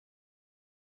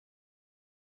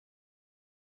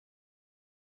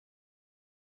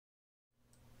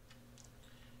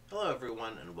Hello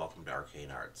everyone and welcome to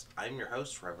Arcane Arts. I'm your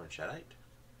host, Reverend Shedite.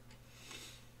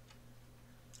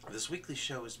 This weekly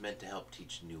show is meant to help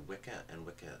teach new Wicca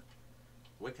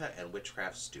and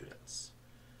witchcraft students.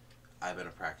 I've been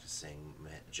a practicing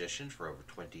magician for over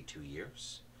 22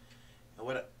 years, and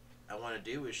what I want to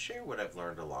do is share what I've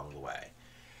learned along the way.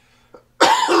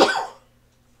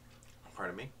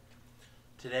 Pardon me.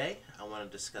 Today, I want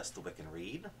to discuss the Wiccn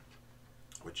Rede,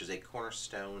 which is a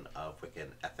cornerstone of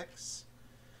Wiccan ethics.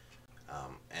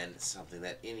 And it's something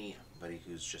that anybody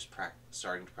who's just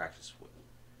starting to practice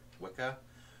Wicca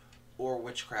or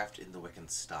witchcraft in the Wiccan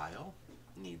style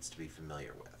needs to be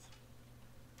familiar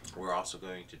with. We're also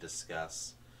going to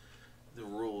discuss the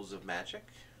rules of magic,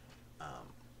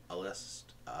 a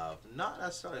list of not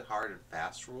necessarily hard and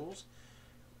fast rules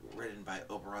written by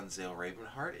Oberon Zale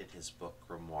Ravenheart in his book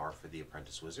Grimoire for the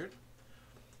Apprentice Wizard.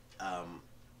 And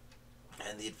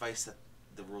the advice that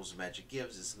the rules of magic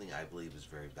gives is something I believe is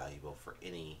very valuable for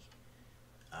anyone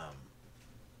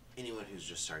who's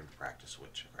just starting to practice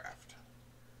witchcraft.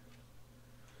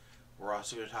 We're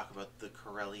also going to talk about the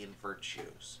Corellian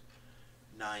virtues,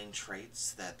 9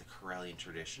 traits that the Corellian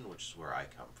tradition, which is where I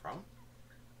come from,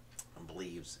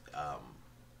 believes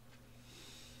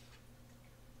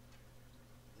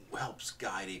helps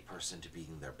guide a person to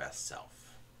being their best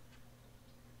self.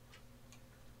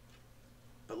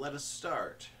 But let us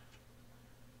start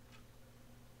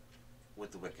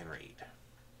with the Wiccn Rede.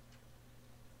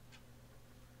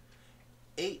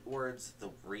 8 words the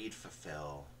Rede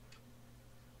fulfill,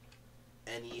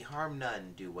 and ye harm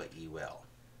none, do what ye will.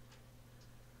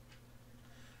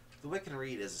 The Wiccn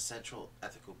Rede is a central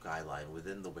ethical guideline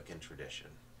within the Wiccan tradition.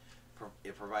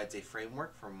 It provides a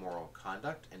framework for moral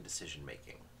conduct and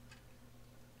decision-making.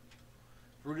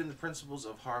 Rooted in the principles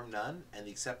of harm none and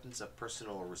the acceptance of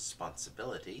personal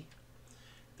responsibility,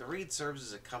 the Rede serves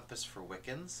as a compass for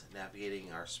Wiccans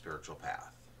navigating our spiritual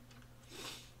path.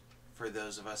 For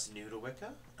those of us new to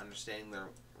Wicca, understanding the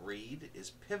Rede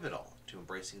is pivotal to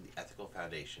embracing the ethical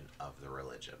foundation of the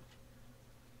religion.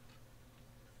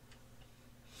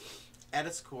 At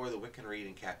its core, the Wiccn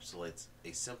Rede encapsulates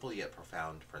a simple yet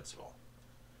profound principle.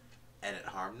 And it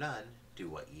harm none, do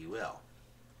what ye will.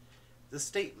 This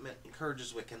statement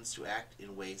encourages Wiccans to act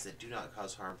in ways that do not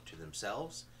cause harm to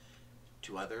themselves,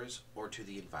 to others, or to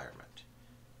the environment.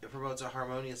 It promotes a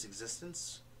harmonious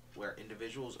existence where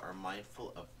individuals are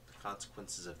mindful of the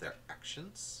consequences of their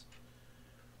actions.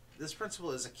 This principle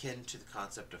is akin to the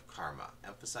concept of karma,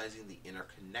 emphasizing the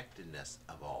interconnectedness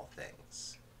of all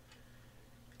things,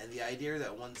 and the idea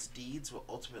that one's deeds will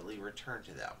ultimately return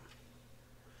to them.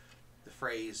 The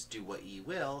phrase, do what ye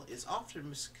will, is often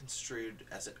misconstrued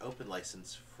as an open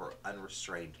license for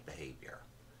unrestrained behavior.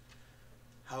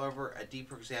 However, a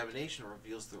deeper examination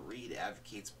reveals the Rede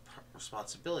advocates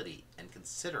responsibility and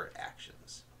considerate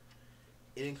actions.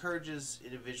 It encourages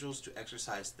individuals to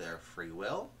exercise their free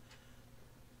will,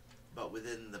 but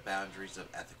within the boundaries of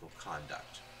ethical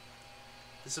conduct.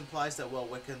 This implies that while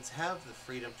Wiccans have the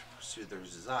freedom to pursue their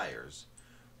desires,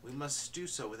 we must do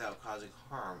so without causing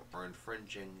harm or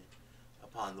infringing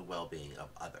upon the well-being of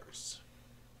others.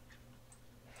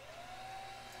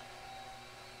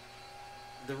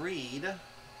 The Rede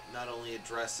not only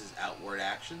addresses outward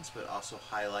actions, but also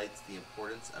highlights the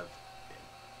importance of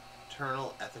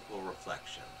internal ethical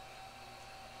reflection.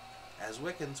 As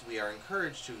Wiccans, we are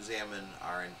encouraged to examine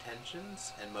our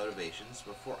intentions and motivations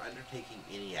before undertaking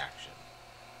any action.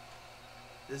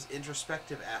 This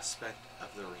introspective aspect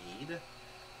of the Rede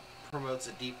promotes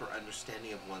a deeper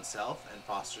understanding of oneself and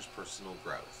fosters personal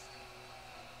growth.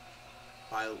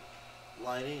 By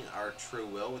aligning our true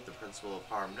will with the principle of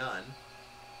harm none,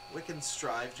 Wiccans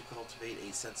strive to cultivate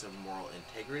a sense of moral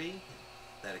integrity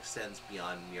that extends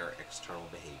beyond mere external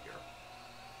behavior.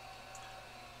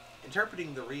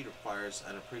 Interpreting the Rede requires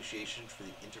an appreciation for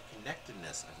the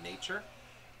interconnectedness of nature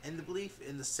and the belief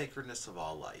in the sacredness of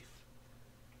all life.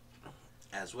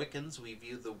 As Wiccans, we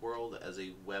view the world as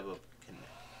a web of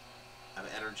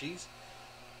energies,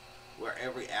 where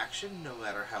every action, no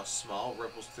matter how small,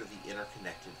 ripples through the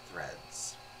interconnected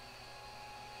threads.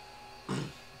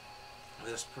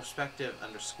 This perspective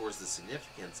underscores the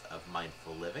significance of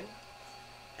mindful living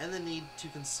and the need to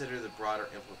consider the broader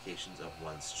implications of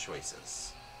one's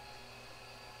choices.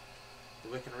 The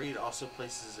Wiccn Rede also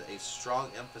places a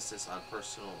strong emphasis on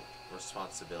personal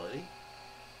responsibility.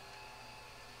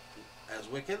 As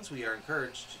Wiccans, we are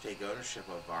encouraged to take ownership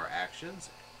of our actions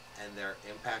and their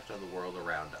impact on the world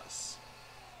around us.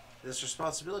 This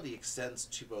responsibility extends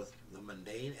to both the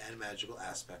mundane and magical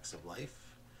aspects of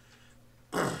life,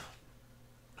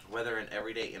 whether in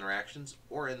everyday interactions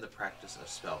or in the practice of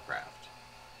spellcraft.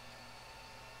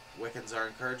 Wiccans are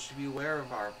encouraged to be aware of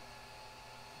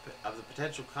the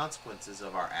potential consequences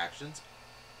of our actions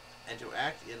and to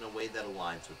act in a way that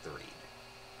aligns with the Rede.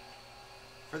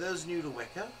 For those new to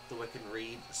Wicca, the Wiccan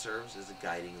Rede serves as a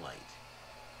guiding light,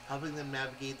 helping them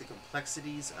navigate the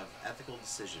complexities of ethical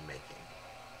decision making.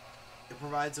 It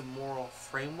provides a moral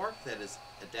framework that is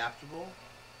adaptable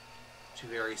to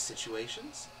various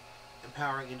situations,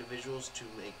 empowering individuals to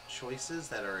make choices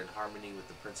that are in harmony with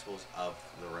the principles of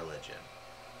the religion.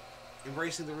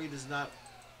 Embracing the Rede is not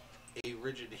a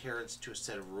rigid adherence to a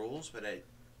set of rules, but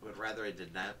rather a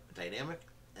dynamic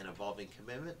and evolving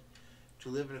commitment to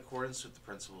live in accordance with the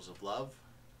principles of love,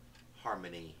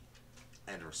 harmony,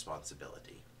 and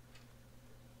responsibility.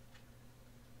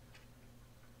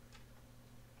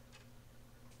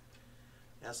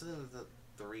 Now, something that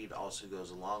the Rede also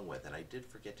goes along with, and I did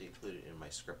forget to include it in my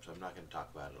script, so I'm not going to talk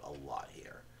about it a lot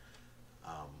here,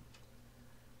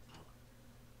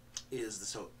 is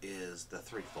the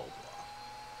threefold law.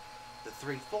 The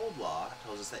threefold law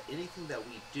tells us that anything that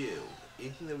we do,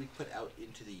 anything that we put out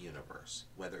into the universe,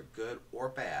 whether good or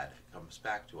bad, comes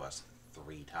back to us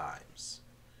 3 times.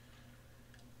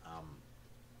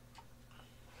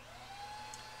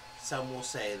 Some will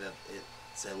say that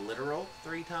it's a literal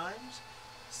 3 times.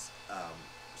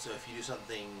 So if you do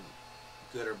something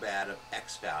good or bad of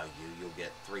X value, you'll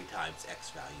get 3 times X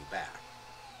value back.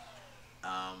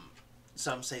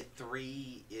 Some say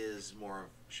 3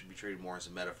 should be treated more as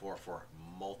a metaphor for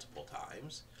multiple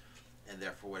times, and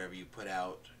therefore whatever you put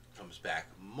out comes back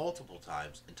multiple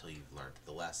times until you've learned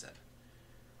the lesson.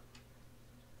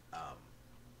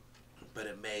 But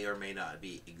it may or may not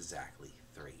be exactly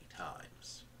 3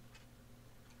 times.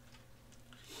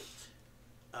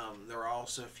 There are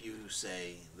also a few who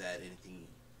say that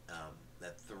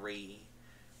that 3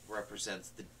 represents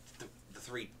the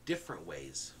 3 different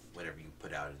ways whatever you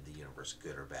put out in the universe,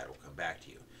 good or bad, will come back to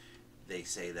you. They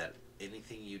say that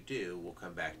anything you do will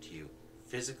come back to you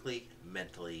physically,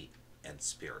 mentally, and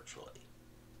spiritually.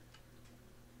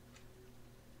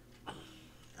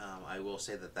 I will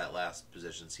say that last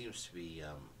position seems to be,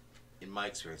 in my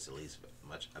experience at least,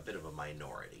 a bit of a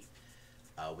minority.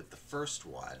 With the first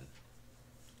one,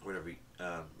 whatever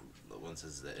the one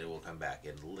says that it will come back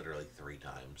in literally 3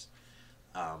 times,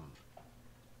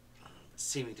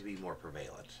 seeming to be more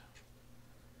prevalent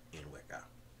in Wicca.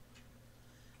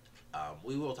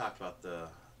 We will talk about the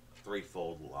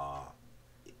threefold law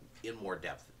in more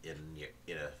depth in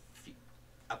a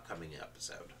upcoming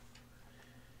episode.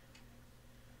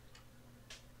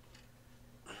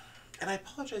 And I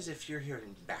apologize if you're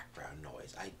hearing background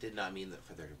noise. I did not mean that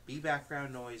for there to be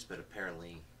background noise, but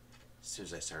apparently as soon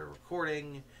as I started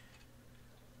recording,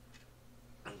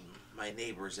 my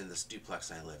neighbors in this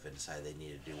duplex I live in decided they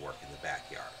needed to do work in the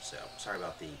backyard. So, sorry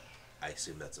about I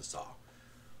assume that's a saw.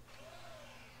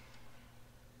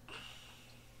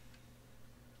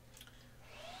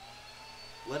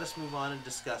 Let us move on and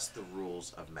discuss the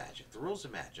rules of magic. The rules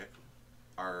of magic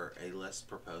are a list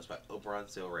proposed by Oberon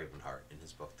Sale Ravenheart in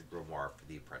his book, The Grimoire for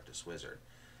the Apprentice Wizard.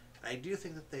 And I do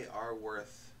think that they are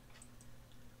worth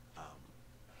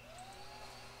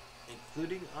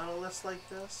including on a list like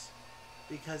this,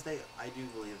 because I do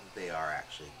believe that they are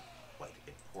actually quite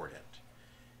important.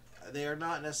 They are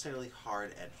not necessarily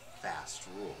hard and fast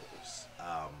rules,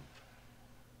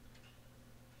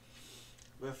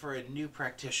 but for a new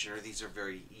practitioner, these are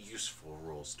very useful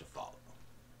rules to follow.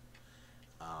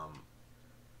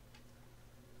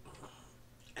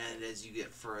 And as you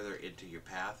get further into your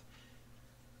path,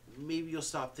 maybe you'll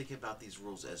stop thinking about these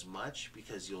rules as much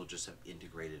because you'll just have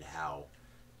integrated how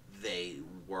they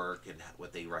work and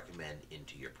what they recommend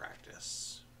into your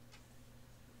practice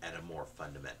at a more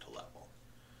fundamental level.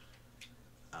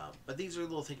 But these are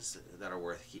little things that are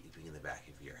worth keeping in the back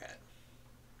of your head.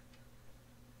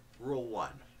 Rule 1.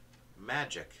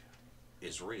 Magic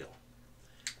is real.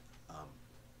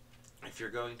 If you're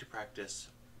going to practice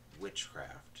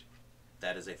witchcraft,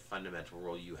 that is a fundamental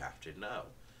rule you have to know.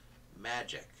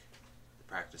 Magic, the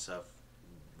practice of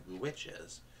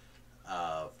witches,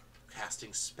 of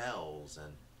casting spells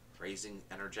and raising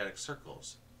energetic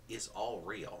circles, is all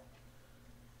real.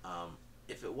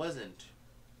 If it wasn't,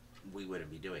 we wouldn't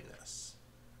be doing this.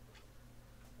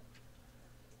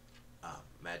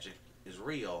 Magic is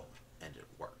real and it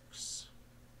works.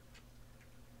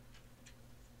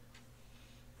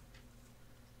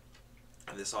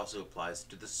 And this also applies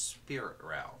to the spirit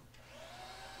realm.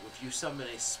 If you summon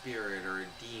a spirit or a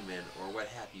demon or what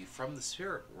have you from the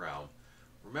spirit realm,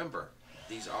 remember,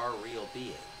 these are real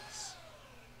beings.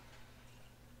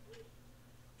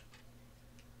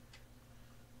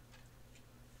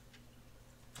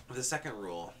 The second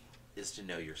rule is to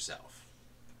know yourself.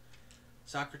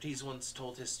 Socrates once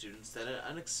told his students that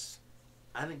an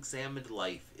unexamined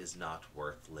life is not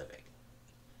worth living.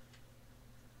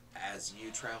 As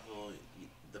you travel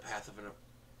the path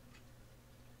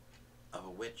of a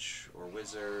witch or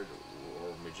wizard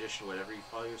or magician, whatever you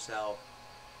call yourself,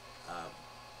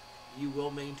 you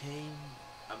will maintain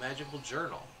a magical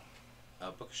journal,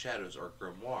 a book of shadows, or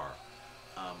grimoire.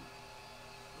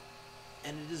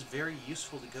 And it is very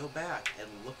useful to go back and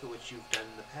look at what you've done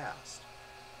in the past,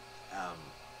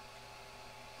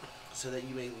 so that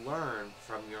you may learn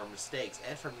from your mistakes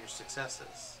and from your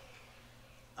successes.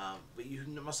 But you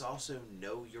must also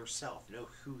know yourself, know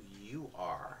who you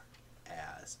are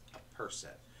as a person.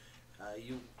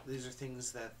 These are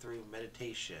things that through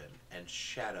meditation and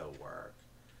shadow work,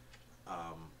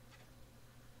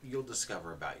 you'll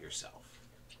discover about yourself.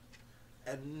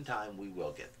 And in time, we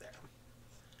will get there.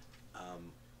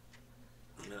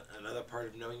 Another part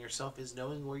of knowing yourself is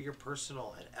knowing where your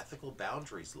personal and ethical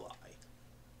boundaries lie.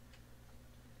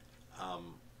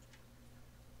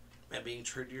 And being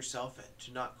true to yourself and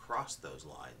to not cross those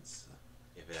lines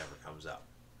if it ever comes up.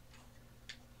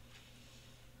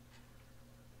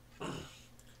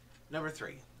 Number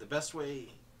 3, the best way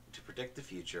to predict the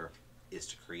future is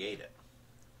to create it.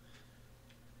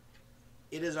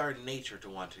 It is our nature to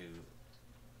want to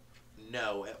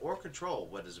know or control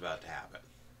what is about to happen.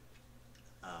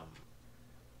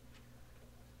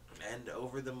 And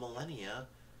over the millennia,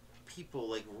 people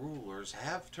like rulers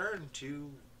have turned to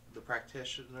the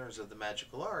practitioners of the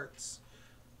magical arts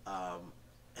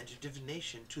and to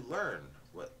divination to learn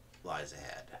what lies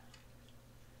ahead.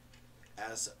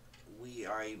 As we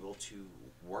are able to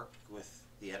work with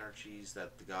the energies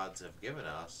that the gods have given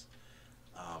us,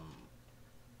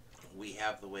 we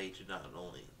have the way to not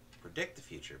only predict the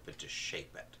future, but to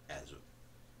shape it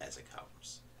as it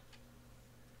comes.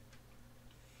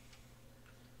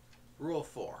 Rule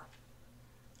 4.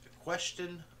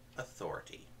 Question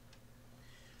authority.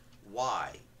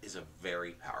 Why is a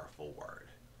very powerful word.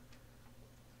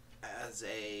 As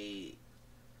a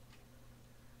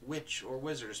witch or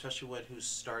wizard, especially one who's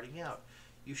starting out,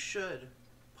 you should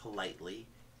politely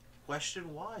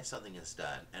question why something is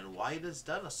done and why it is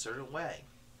done a certain way.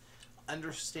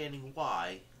 Understanding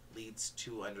why leads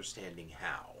to understanding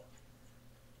how.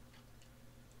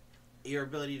 Your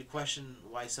ability to question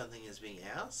why something is being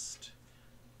asked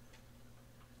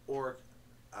or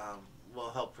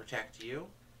will help protect you.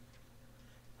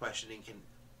 Questioning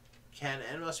can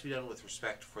and must be done with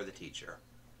respect for the teacher.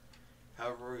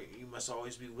 However, you must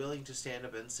always be willing to stand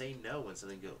up and say no when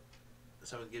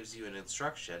someone gives you an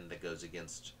instruction that goes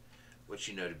against what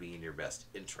you know to be in your best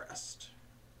interest.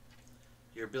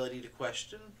 Your ability to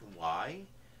question why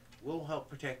will help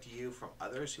protect you from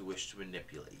others who wish to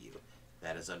manipulate you.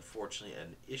 That is unfortunately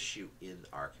an issue in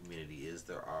our community,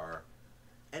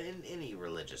 and in any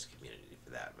religious community for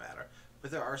that matter.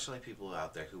 But there are certainly people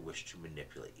out there who wish to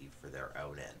manipulate you for their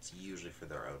own ends, usually for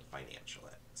their own financial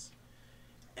ends.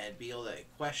 And be able to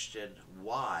question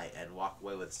why and walk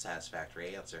away with a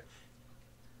satisfactory answer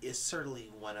is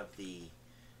certainly one of the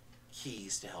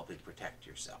keys to helping protect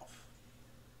yourself.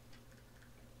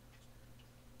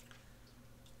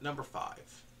 Number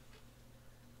 5.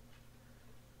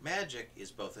 Magic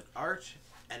is both an art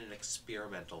and an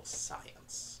experimental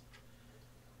science.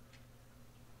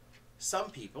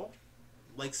 Some people,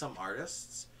 like some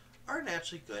artists, are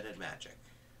naturally good at magic.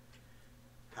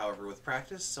 However, with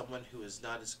practice, someone who is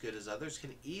not as good as others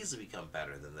can easily become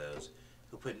better than those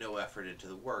who put no effort into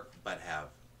the work but have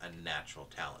a natural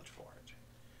talent for it.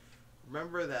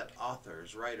 Remember that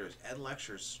authors, writers, and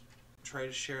lecturers try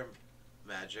to share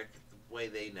magic the way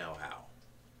they know how.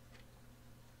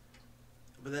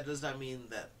 But that does not mean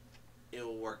that it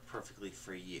will work perfectly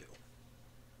for you.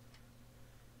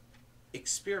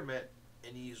 Experiment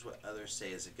and use what others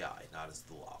say as a guide, not as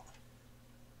the law.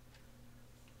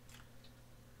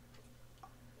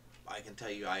 I can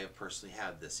tell you I have personally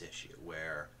had this issue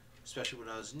where, especially when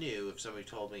I was new, if somebody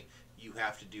told me, you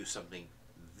have to do something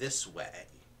this way,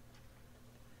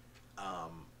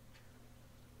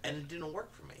 and it didn't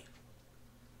work for me.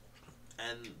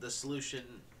 And the solution,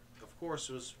 of course,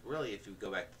 was really, if you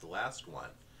go back to the last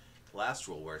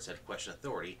rule where it said question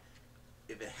authority,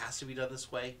 if it has to be done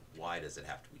this way, why does it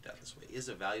have to be done this way? Is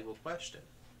a valuable question.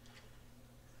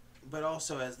 But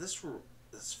also, as this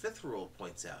 5th rule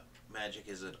points out, magic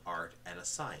is an art and a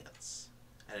science,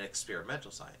 and an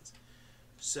experimental science.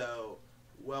 So,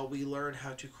 while we learn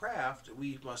how to craft,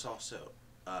 we must also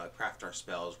craft our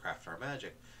spells, craft our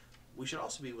magic. We should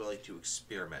also be willing to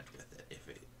experiment with it.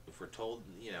 If we're told,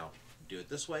 do it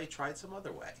this way, try it some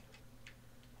other way.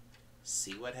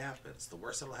 See what happens. The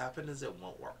worst that'll happen is it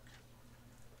won't work.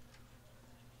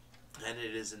 And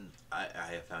it isn't, I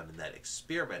have found in that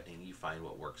experimenting, you find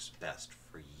what works best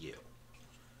for you.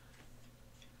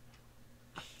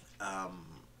 Um,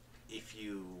 if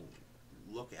you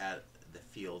look at the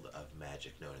field of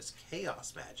magic known as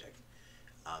chaos magic,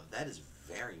 that is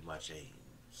very much a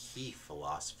key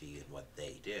philosophy in what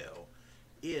they do,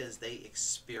 is they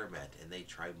experiment and they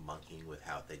try monkeying with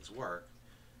how things work,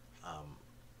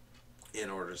 in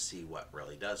order to see what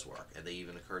really does work. And they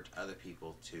even encourage other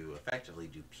people to effectively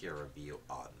do peer review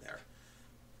on their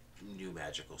new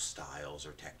magical styles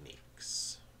or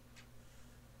techniques.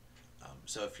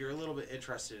 So if you're a little bit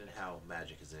interested in how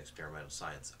magic is an experimental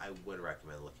science, I would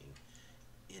recommend looking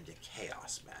into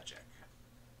chaos magic.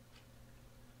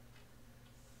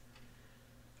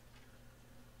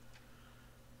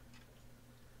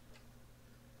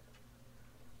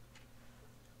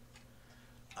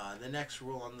 The next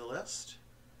rule on the list: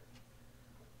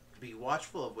 be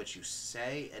watchful of what you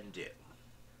say and do.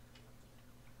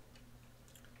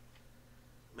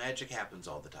 Magic happens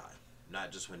all the time,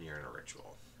 not just when you're in a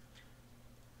ritual.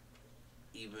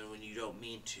 Even when you don't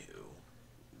mean to,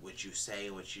 what you say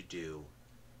and what you do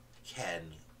can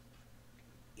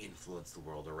influence the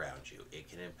world around you. It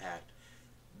can impact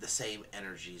the same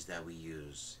energies that we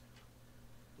use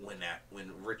when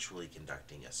ritually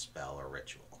conducting a spell or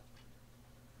ritual.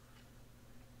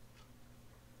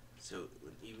 So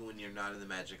even when you're not in the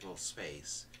magical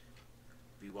space,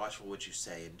 be watchful what you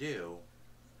say and do,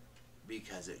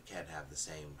 because it can have the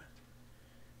same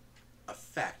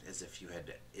effect as if you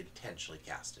had intentionally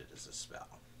cast it as a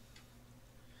spell.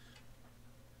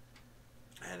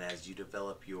 And as you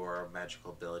develop your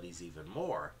magical abilities even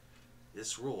more,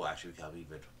 this rule will actually become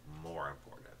even more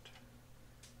important.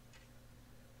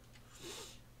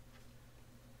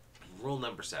 Rule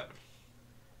number 7.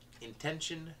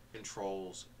 Intention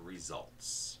controls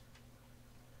results.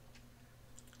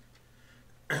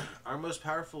 Our most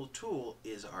powerful tool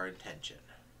is our intention.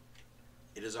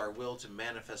 It is our will to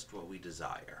manifest what we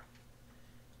desire.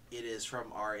 It is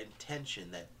from our intention,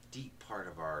 that deep part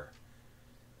of our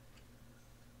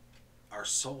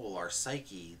soul, our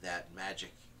psyche, that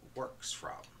magic works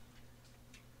from.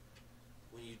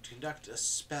 When you conduct a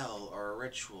spell or a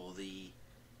ritual, the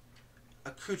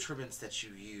accoutrements that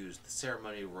you use, the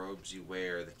ceremonial robes you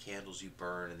wear, the candles you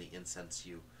burn, and the incense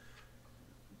you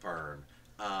burn,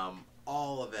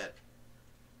 all of it,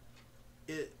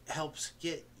 it helps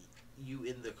get you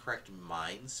in the correct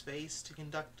mind space to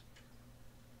conduct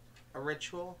a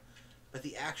ritual. But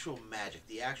the actual magic,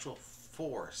 the actual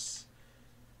force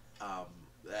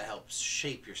that helps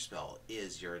shape your spell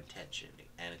is your intention,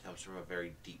 and it comes from a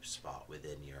very deep spot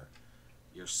within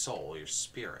your soul, your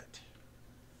spirit.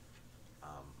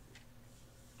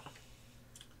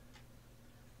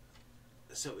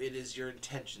 So it is your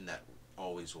intention that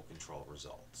always will control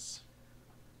results.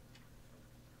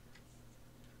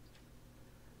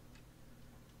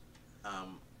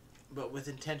 But with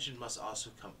intention must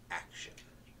also come action.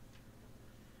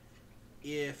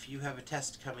 If you have a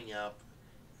test coming up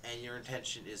and your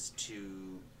intention is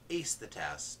to ace the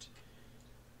test,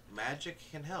 magic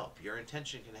can help. Your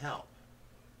intention can help.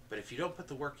 But if you don't put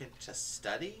the work into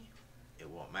study, it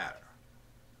won't matter.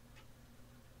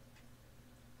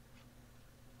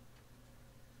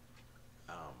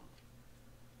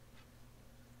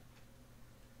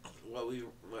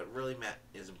 What really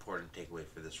is important to take away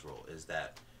for this rule is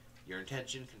that your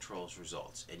intention controls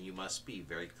results, and you must be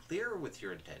very clear with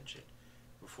your intention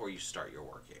before you start your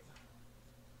working.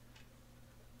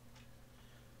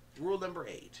 Rule number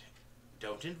 8: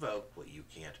 don't invoke what you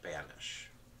can't banish.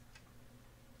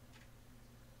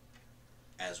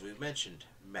 As we've mentioned,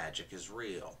 magic is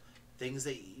real. Things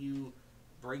that you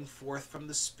bring forth from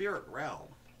the spirit realm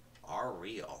are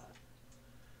real.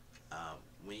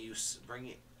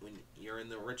 When you're in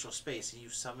the ritual space and you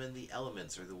summon the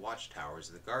elements or the watchtowers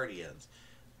or the guardians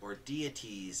or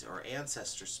deities or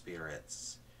ancestor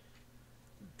spirits,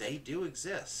 they do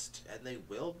exist and they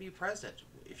will be present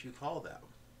if you call them.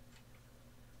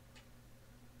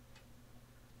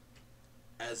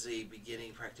 As a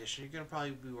beginning practitioner, you're going to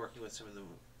probably be working with some of the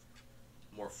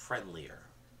more friendlier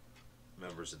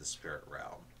members of the spirit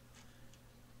realm.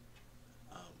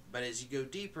 But as you go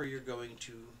deeper, you're going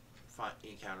to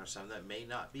encounter some that may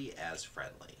not be as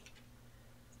friendly.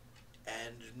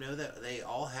 And know that they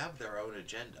all have their own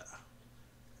agenda.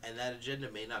 And that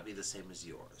agenda may not be the same as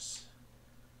yours.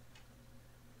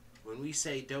 When we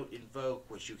say don't invoke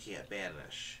what you can't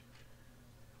banish,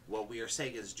 what we are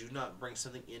saying is do not bring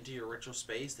something into your ritual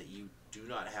space that you do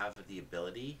not have the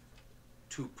ability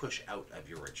to push out of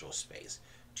your ritual space,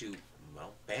 to,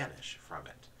 well, banish from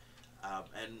it.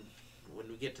 And when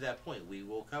we get to that point, we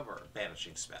will cover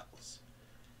banishing spells.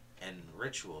 and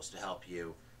rituals to help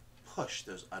you push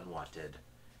those unwanted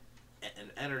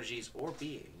energies or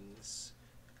beings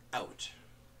out.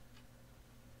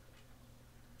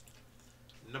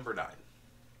 Number 9.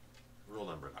 Rule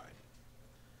number 9.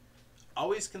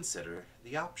 Always consider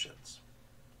the options.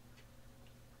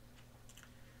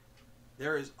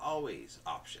 There is always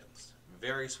options,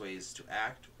 various ways to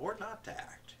act or not to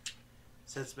act.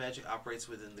 Since magic operates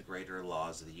within the greater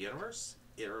laws of the universe,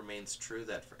 it remains true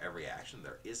that for every action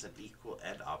there is an equal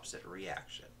and opposite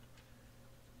reaction.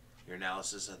 Your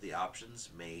analysis of the options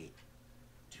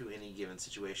to any given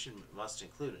situation must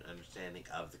include an understanding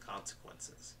of the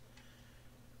consequences,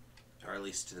 or at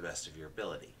least to the best of your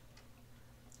ability.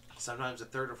 Sometimes a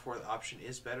third or fourth option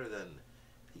is better than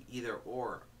the either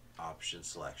or option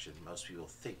selection most people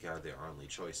think are their only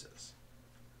choices.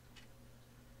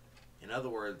 In other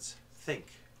words, think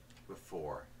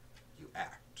before you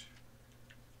act.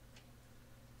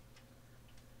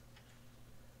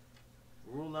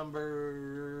 Rule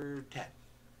number 10.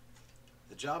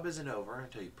 The job isn't over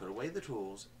until you put away the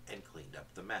tools and cleaned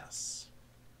up the mess.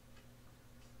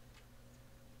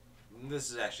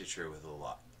 This is actually true with a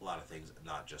lot of things,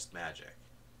 not just magic.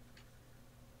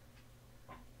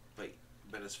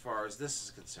 But as far as this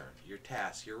is concerned, your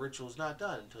task, your ritual is not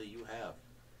done until you have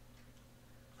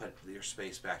put your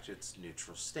space back to its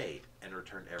neutral state and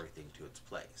returned everything to its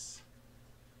place.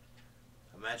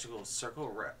 A magical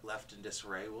circle left in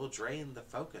disarray will drain the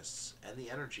focus and the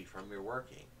energy from your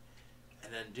working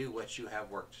and undo what you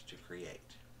have worked to create.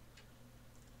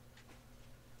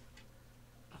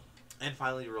 And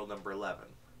finally, rule number 11.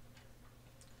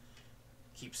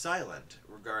 Keep silent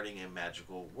regarding a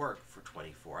magical work for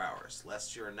 24 hours,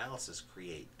 lest your analysis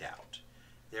create doubt,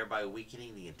 thereby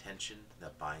weakening the intention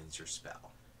that binds your spell.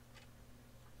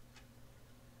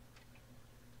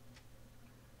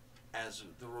 As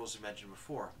the rules I mentioned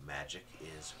before, magic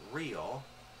is real,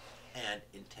 and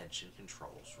intention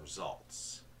controls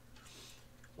results.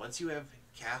 Once you have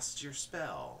cast your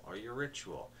spell or your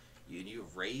ritual,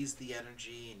 you've raised the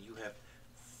energy and you have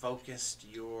focused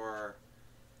your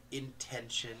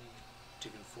intention to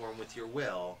conform with your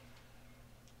will,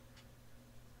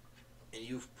 and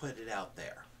you've put it out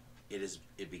there,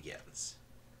 it begins.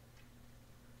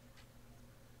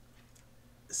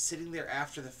 Sitting there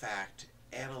after the fact,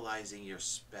 analyzing your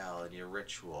spell and your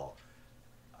ritual,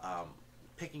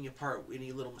 picking apart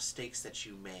any little mistakes that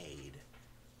you made,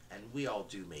 and we all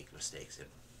do make mistakes in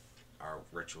our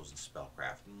rituals and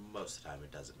spellcraft. Most of the time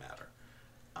it doesn't matter.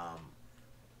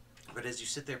 But as you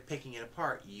sit there picking it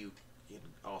apart, you can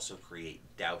also create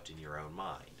doubt in your own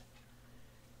mind.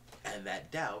 And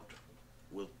that doubt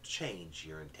will change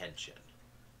your intention,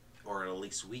 or at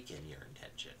least weaken your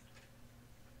intention,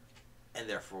 and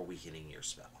therefore weakening your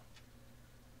spell.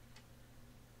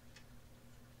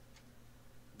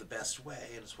 The best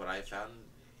way, and it's what I found,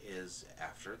 is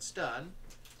after it's done,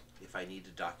 if I need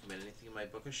to document anything in my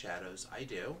Book of Shadows, I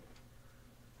do,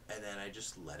 and then I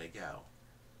just let it go.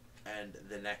 And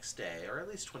the next day, or at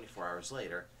least 24 hours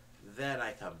later, then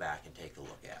I come back and take a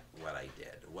look at what I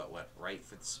did, what went right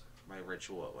for my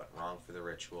ritual, what went wrong for the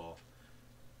ritual,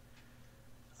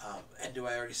 and do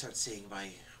I already start seeing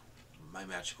my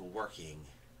magical working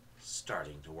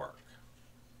starting to work.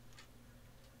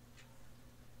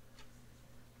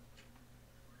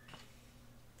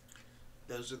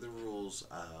 Those are the rules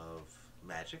of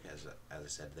magic. As I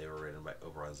said, they were written by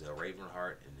Oberon Zale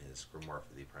Ravenheart in his Grimoire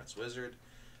for the Apprentice Wizard.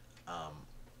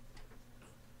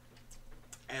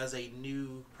 As a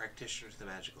new practitioner to the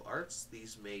magical arts,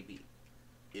 it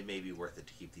may be worth it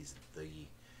to keep these at the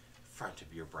front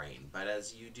of your brain. But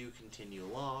as you do continue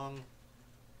along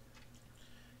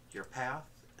your path,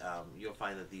 you'll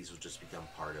find that these will just become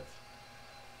part of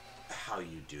how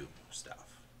you do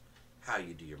stuff, how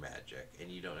you do your magic,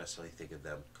 and you don't necessarily think of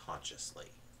them consciously.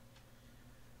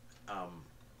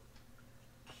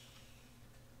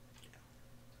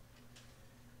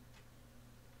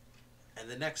 And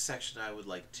the next section I would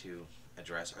like to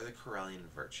address are the Corellian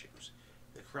virtues.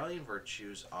 The Corellian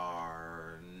virtues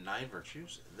are 9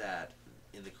 virtues that,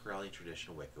 in the Corellian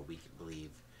traditional Wicca, we can believe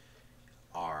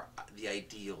are the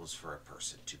ideals for a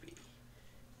person to be.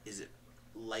 Is it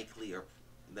likely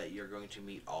that you're going to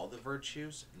meet all the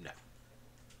virtues? No.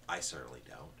 I certainly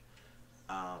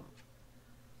don't.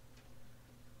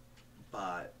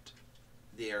 But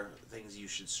they are things you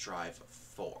should strive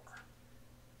for.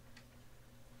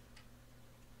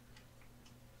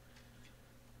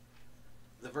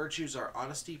 The virtues are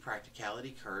honesty,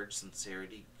 practicality, courage,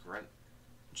 sincerity,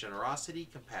 generosity,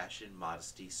 compassion,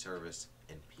 modesty, service,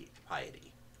 and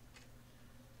piety.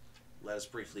 Let us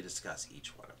briefly discuss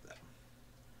each one of them.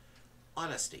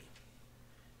 Honesty.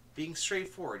 Being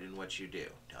straightforward in what you do,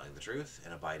 telling the truth,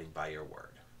 and abiding by your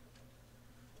word.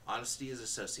 Honesty is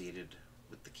associated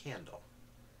with the candle.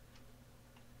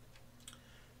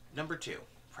 Number 2,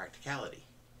 practicality.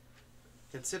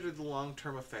 Consider the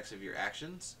long-term effects of your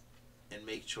actions and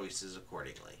make choices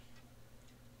accordingly.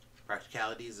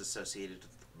 Practicality is associated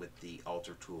with the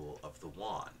altar tool of the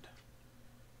wand.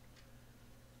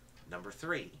 Number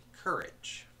 3,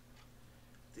 courage.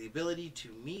 The ability to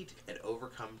meet and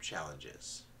overcome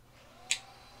challenges.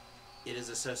 It is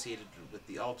associated with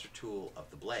the altar tool of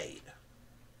the blade.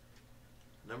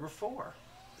 Number 4,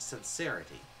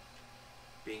 sincerity.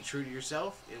 Being true to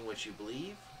yourself in what you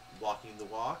believe, walking the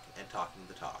walk, and talking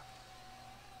the talk.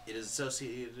 It is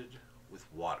associated with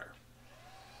water.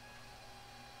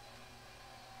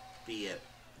 Be it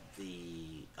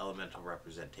the elemental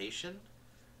representation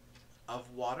of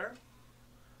water,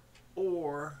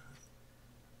 or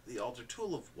the altar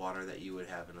tool of water that you would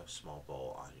have in a small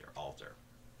bowl on your altar.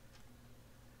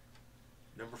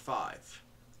 Number 5,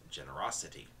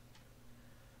 generosity.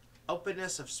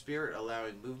 Openness of spirit,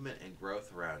 allowing movement and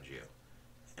growth around you,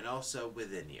 and also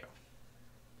within you.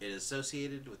 It is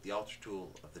associated with the altar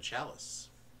tool of the chalice.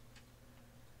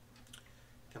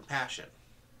 Compassion.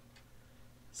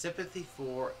 Sympathy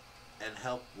for and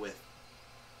help with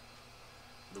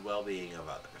the well-being of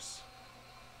others.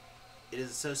 It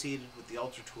is associated with the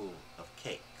altar tool of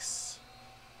cakes.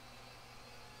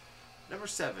 Number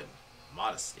 7,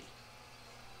 modesty.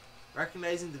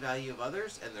 Recognizing the value of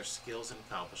others and their skills and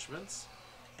accomplishments,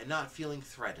 and not feeling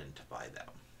threatened by them.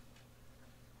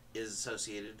 It is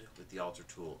associated with the altar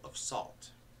tool of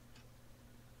salt.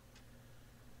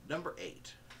 Number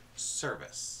 8,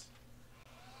 service.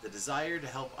 The desire to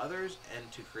help others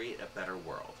and to create a better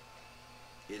world.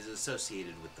 It is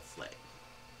associated with the flame.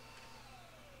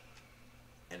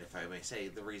 And if I may say,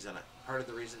 part of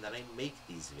the reason that I make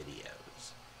these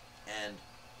videos and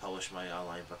publish my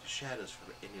online book of shadows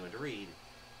for anyone to read,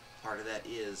 part of that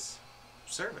is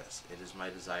service. It is my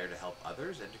desire to help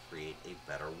others and to create a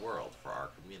better world for our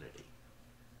community.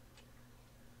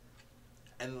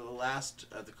 And the last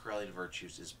of the Corellian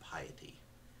virtues is piety.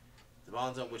 The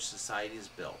bonds on which society is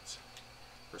built.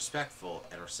 Respectful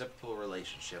and reciprocal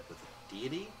relationship with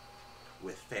deity,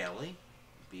 with family,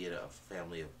 be it a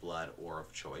family of blood or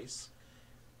of choice,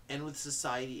 and with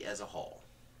society as a whole.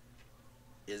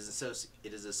 It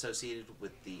is associated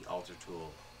with the altar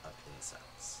tool of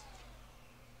incense.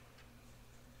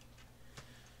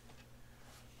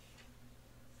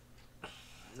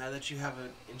 Now that you have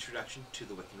an introduction to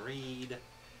the Wiccn Rede,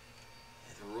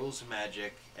 the rules of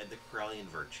magic, and the Corellian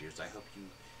virtues, I hope you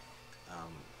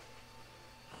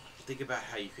think about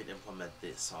how you can implement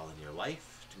this all in your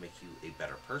life to make you a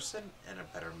better person and a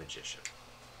better magician.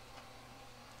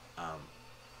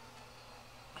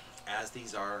 As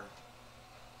these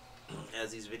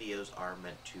videos are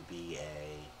meant to be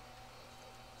a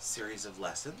series of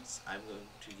lessons, I'm going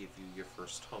to give you your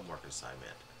first homework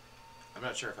assignment. I'm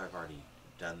not sure if I've already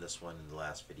done this one in the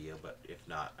last video, but if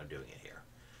not, I'm doing it here.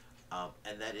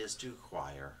 And that is to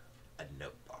acquire a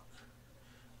notebook.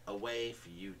 A way for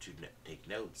you to take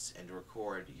notes and to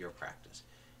record your practice.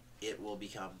 It will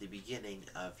become the beginning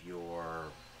of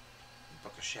your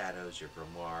Book of Shadows, your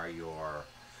grimoire, your...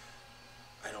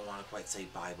 I don't want to quite say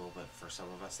Bible, but for some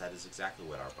of us that is exactly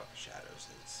what our Book of Shadows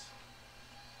is.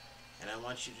 And I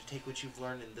want you to take what you've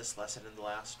learned in this lesson and the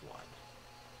last one,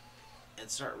 and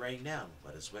start writing down,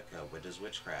 what is Wicca, what is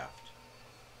witchcraft?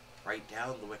 Write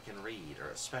down the Wiccn Rede, or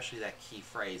especially that key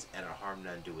phrase, and harm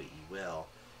none, do what ye will,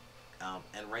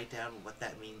 and write down what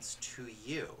that means to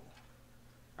you.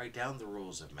 Write down the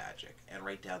rules of magic, and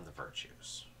write down the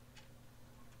virtues.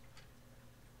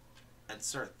 And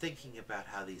start thinking about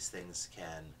how these things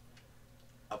can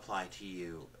apply to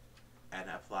you, and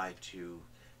apply to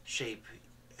shape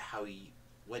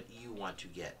what you want to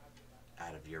get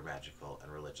out of your magical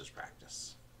and religious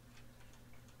practice.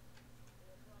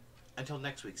 Until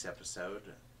next week's episode,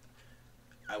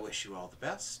 I wish you all the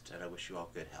best, and I wish you all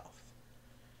good health.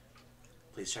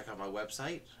 Please check out my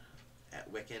website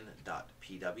at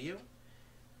wiccn.pw,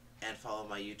 and follow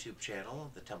my YouTube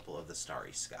channel, The Temple of the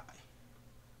Starry Sky.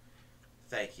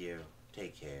 Thank you,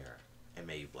 take care, and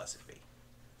may you blessed be.